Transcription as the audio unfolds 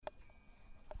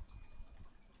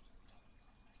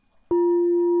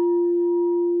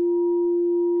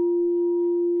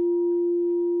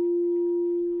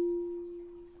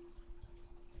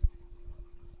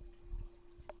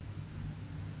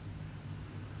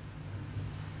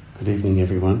Good evening,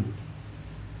 everyone.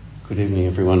 Good evening,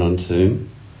 everyone on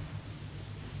Zoom.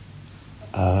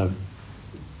 Title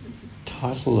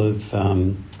of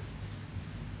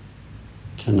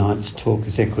tonight's talk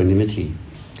is Equanimity.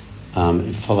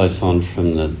 It follows on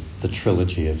from the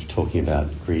trilogy of talking about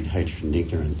greed, hatred and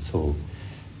ignorance, or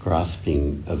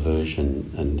grasping,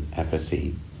 aversion and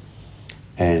apathy.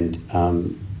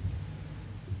 And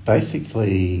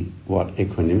basically what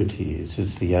equanimity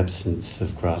is the absence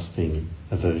of grasping,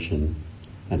 aversion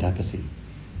and apathy.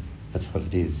 That's what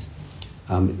it is.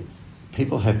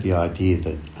 People have the idea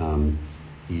that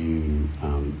you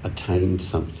attain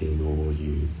something or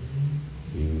you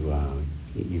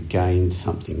gain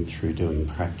something through doing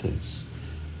practice.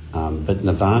 But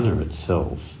nirvana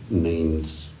itself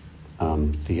means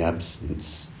the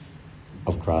absence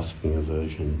of grasping,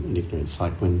 aversion and ignorance.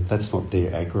 Like when that's not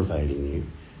there aggravating you,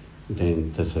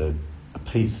 then there's a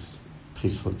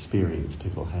peaceful experience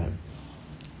people have.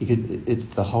 It's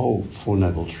the whole Four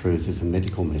Noble Truths is a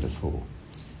medical metaphor.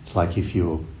 It's like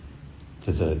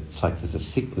there's a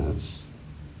sickness,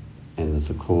 and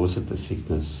there's a cause of the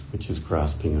sickness, which is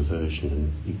grasping, aversion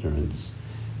and ignorance.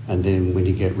 And then when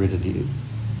you get rid of the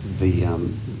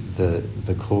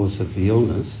cause of the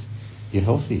illness, you're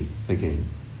healthy again.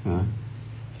 Right?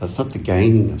 So it's not the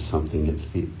gaining of something, it's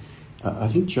the... I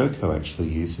think Joko actually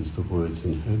uses the words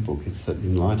in her book. It's that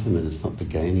enlightenment is not the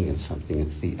gaining of something,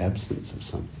 it's the absence of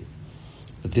something.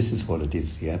 But this is what it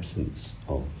is, the absence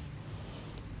of.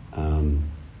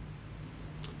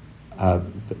 But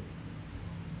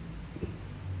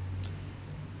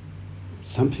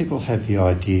some people have the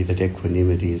idea that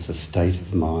equanimity is a state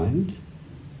of mind,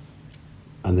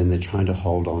 and then they're trying to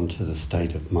hold on to the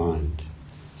state of mind.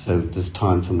 So there's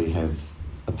times when we have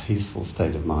a peaceful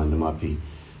state of mind. There might be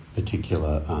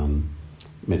particular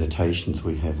meditations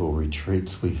we have or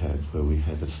retreats we have where we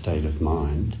have a state of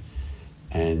mind,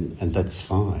 and that's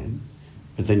fine.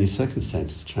 But then your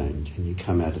circumstances change and you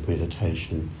come out of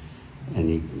meditation and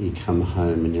you come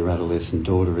home and your adolescent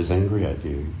daughter is angry at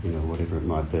you, whatever it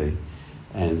might be.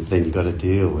 And then you've got to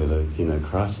deal with a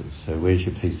crisis. So where's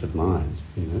your peace of mind,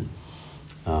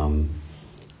 damn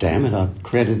it, I've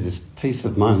created this peace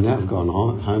of mind, now I've gone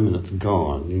home and it's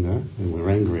gone, and we're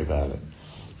angry about it.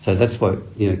 So that's what,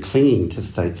 clinging to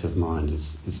states of mind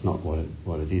is not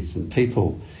what it is. And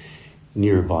people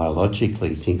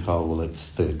neurobiologically think, it's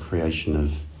the creation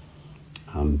of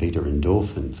beta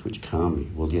endorphins which calm you.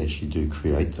 Well, yes, you do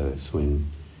create those when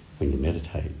you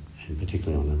meditate, and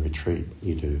particularly on a retreat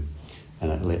you do.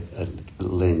 And it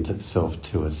lends itself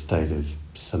to a state of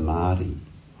samadhi,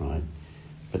 right?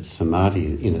 But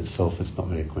samadhi in itself is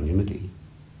not equanimity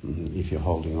if you're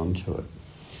holding on to it.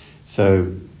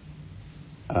 So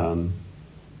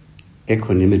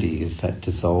equanimity is that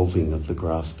dissolving of the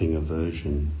grasping,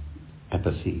 aversion,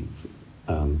 apathy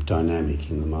dynamic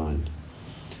in the mind.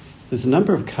 There's a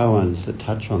number of koans that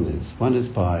touch on this. One is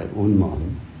by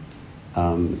Unmon,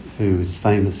 who is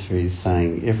famous for his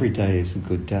saying, "Every day is a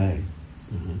good day."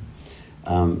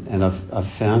 And I've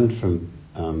found from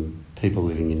people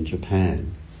living in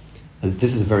Japan,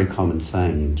 this is a very common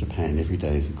saying in Japan, every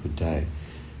day is a good day.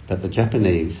 But the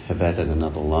Japanese have added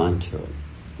another line to it,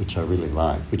 which I really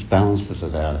like, which balances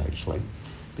it out actually.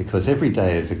 Because every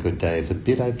day is a good day is a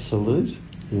bit absolute,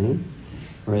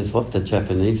 whereas what the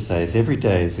Japanese say is every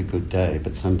day is a good day,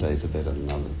 but some days are better than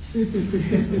others.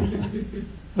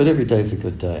 But every day is a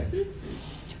good day.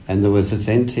 And there was a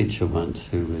Zen teacher once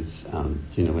who was,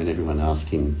 when everyone asked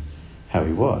him how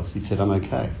he was, he said, "I'm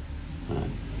okay."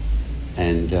 Right?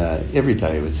 And every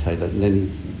day he would say that. And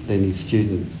then his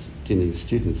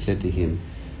students said to him,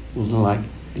 "Well, are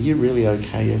you really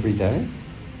okay every day?"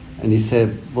 And he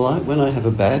said, "Well, when I have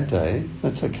a bad day,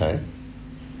 that's okay.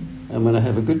 And when I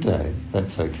have a good day,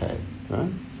 that's okay."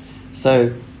 Right?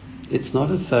 So it's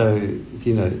not as though,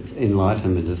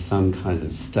 enlightenment is some kind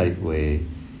of state where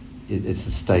it's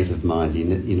a state of mind.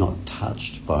 You're not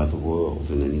touched by the world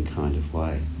in any kind of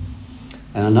way.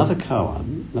 And another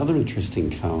interesting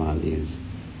koan is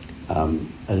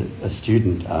a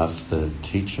student asked the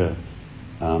teacher,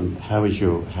 how is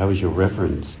your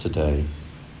reverence today?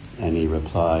 And he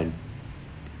replied,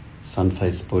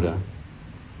 "Sun-faced Buddha,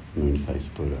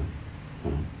 moon-faced Buddha."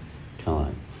 Kind of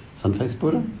like, sun-faced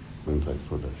Buddha, moon-faced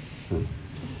Buddha.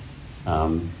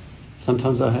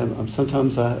 Sometimes I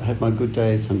have my good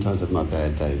days, sometimes I have my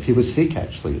bad days. He was sick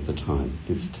actually at the time,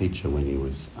 this teacher, when he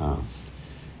was asked.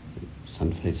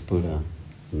 Sun-faced Buddha,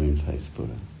 moon-faced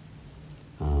Buddha.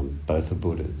 Both are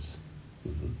Buddhas,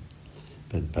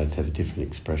 but both have a different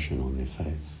expression on their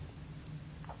face.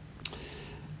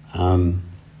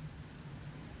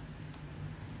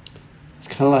 It's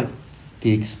kind of like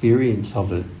the experience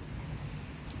of it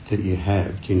that you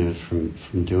have,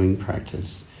 from doing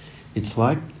practice, it's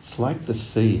like the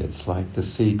sea. It's like the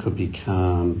sea could be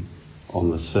calm on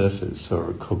the surface,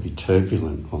 or it could be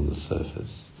turbulent on the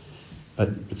surface. But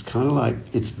it's kind of like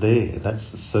it's there.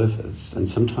 That's the surface, and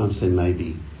sometimes there may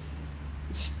be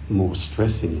more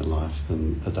stress in your life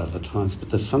than at other times. But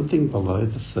there's something below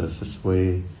the surface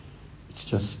where it's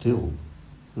just still,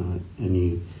 right? And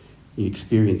you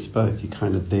experience both. You're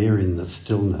kind of there in the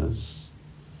stillness,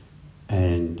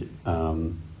 and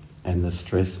the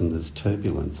stress, and there's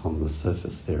turbulence on the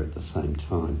surface there at the same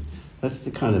time. That's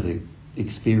the kind of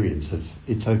experience of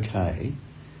it's okay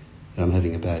that I'm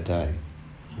having a bad day,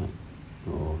 right?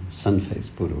 Or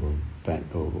sun-faced Buddha,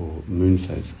 or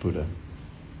moon-faced Buddha.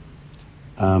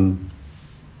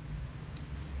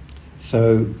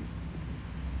 So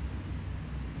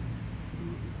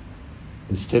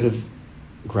instead of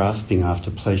grasping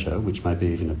after pleasure, which may be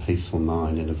even a peaceful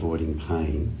mind, and avoiding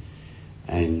pain,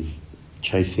 and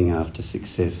chasing after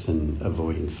success and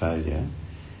avoiding failure,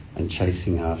 and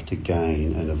chasing after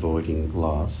gain and avoiding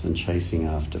loss, and chasing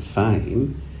after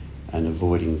fame and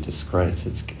avoiding disgrace,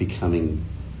 it's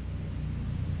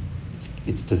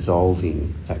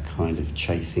dissolving that kind of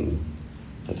chasing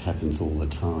that happens all the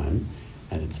time,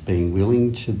 and it's being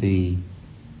willing to be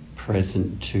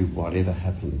present to whatever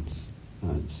happens.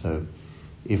 Right? So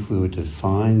if we were to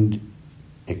find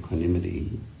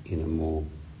equanimity in a more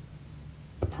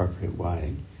appropriate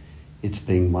way, it's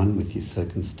being one with your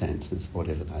circumstances,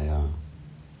 whatever they are,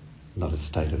 not a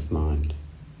state of mind.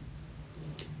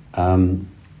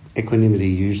 Equanimity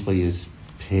usually is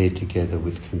paired together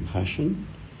with compassion,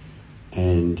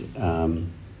 and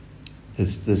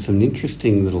there's some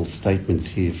interesting little statements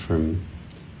here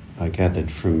I gathered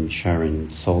from Sharon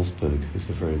Salzberg, who's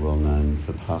a very well-known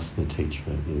Vipassana teacher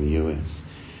in the US,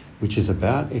 which is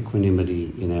about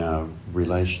equanimity in our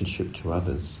relationship to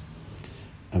others.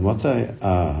 And what they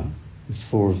are, there's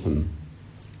 4 of them.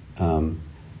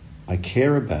 I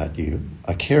care about you.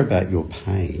 I care about your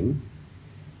pain,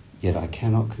 yet I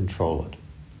cannot control it.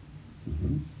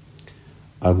 Mm-hmm.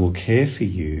 I will care for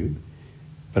you,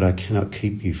 but I cannot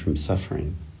keep you from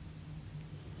suffering.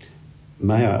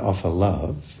 May I offer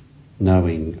love,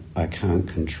 knowing I can't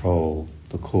control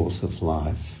the course of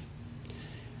life.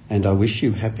 And I wish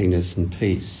you happiness and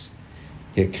peace,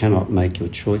 yet cannot make your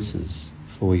choices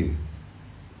for you.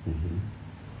 Mm-hmm.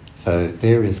 So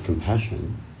there is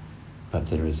compassion, but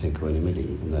there is equanimity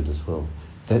in that as well.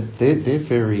 They're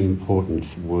very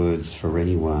important words for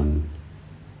anyone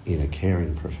in a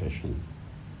caring profession.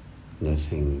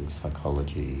 Nursing,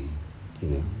 psychology,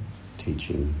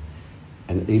 teaching,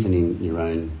 and even in your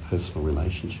own personal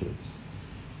relationships.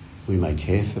 We may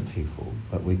care for people,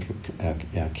 but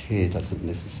our care doesn't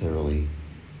necessarily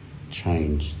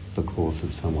change the course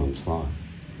of someone's life.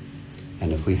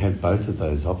 And if we have both of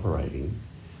those operating,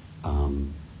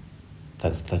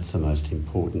 that's the most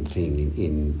important thing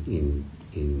in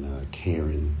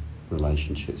caring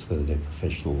relationships, whether they're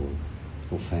professional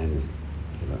or family,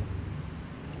 whatever.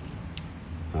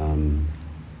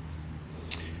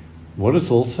 What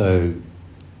is also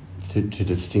to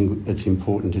distinguish? It's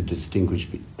important to distinguish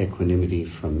equanimity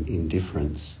from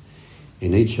indifference.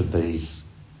 In each of these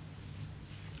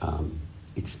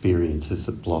experiences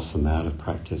that blossom out of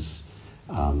practice,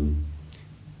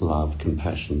 love,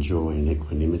 compassion, joy, and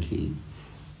equanimity,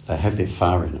 they have their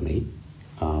far enemy,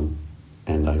 and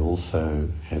they also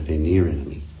have their near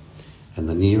enemy. And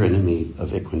the near enemy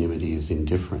of equanimity is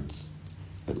indifference.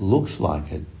 It looks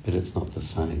like it, but it's not the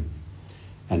same.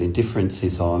 And indifference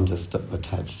is, I'm just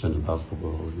attached and above the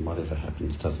world, and whatever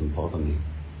happens doesn't bother me.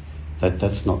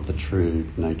 That's not the true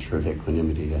nature of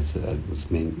equanimity as it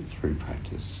was meant through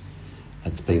practice.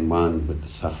 It's being one with the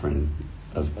suffering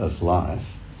of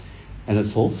life. And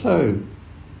it's also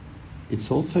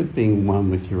being one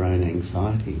with your own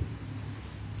anxiety.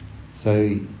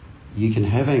 So you can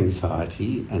have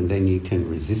anxiety and then you can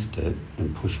resist it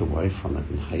and push away from it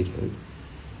and hate it.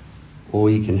 Or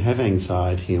you can have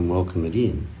anxiety and welcome it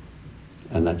in,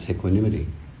 and that's equanimity.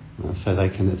 So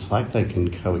it's like they can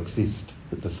coexist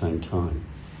at the same time.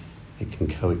 They can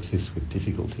coexist with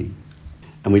difficulty.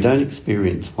 And we don't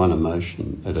experience one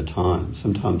emotion at a time.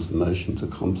 Sometimes emotions are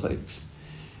complex,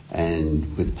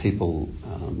 and with people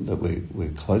that we're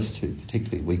close to,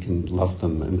 particularly, we can love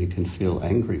them and we can feel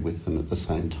angry with them at the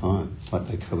same time. It's like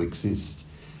they coexist,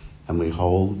 and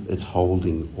it's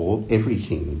holding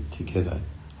everything together.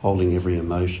 Holding every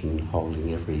emotion,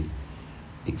 holding every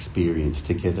experience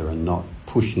together, and not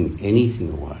pushing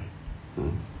anything away.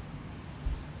 Right?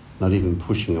 Not even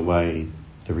pushing away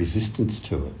the resistance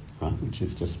to it, right? Which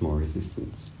is just more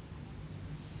resistance.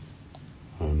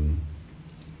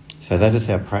 So that is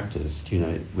our practice,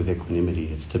 with equanimity,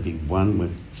 is to be one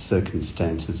with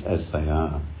circumstances as they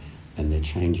are, and they're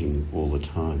changing all the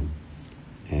time,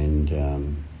 and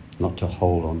not to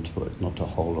hold on to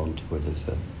it,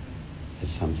 as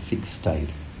some fixed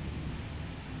state.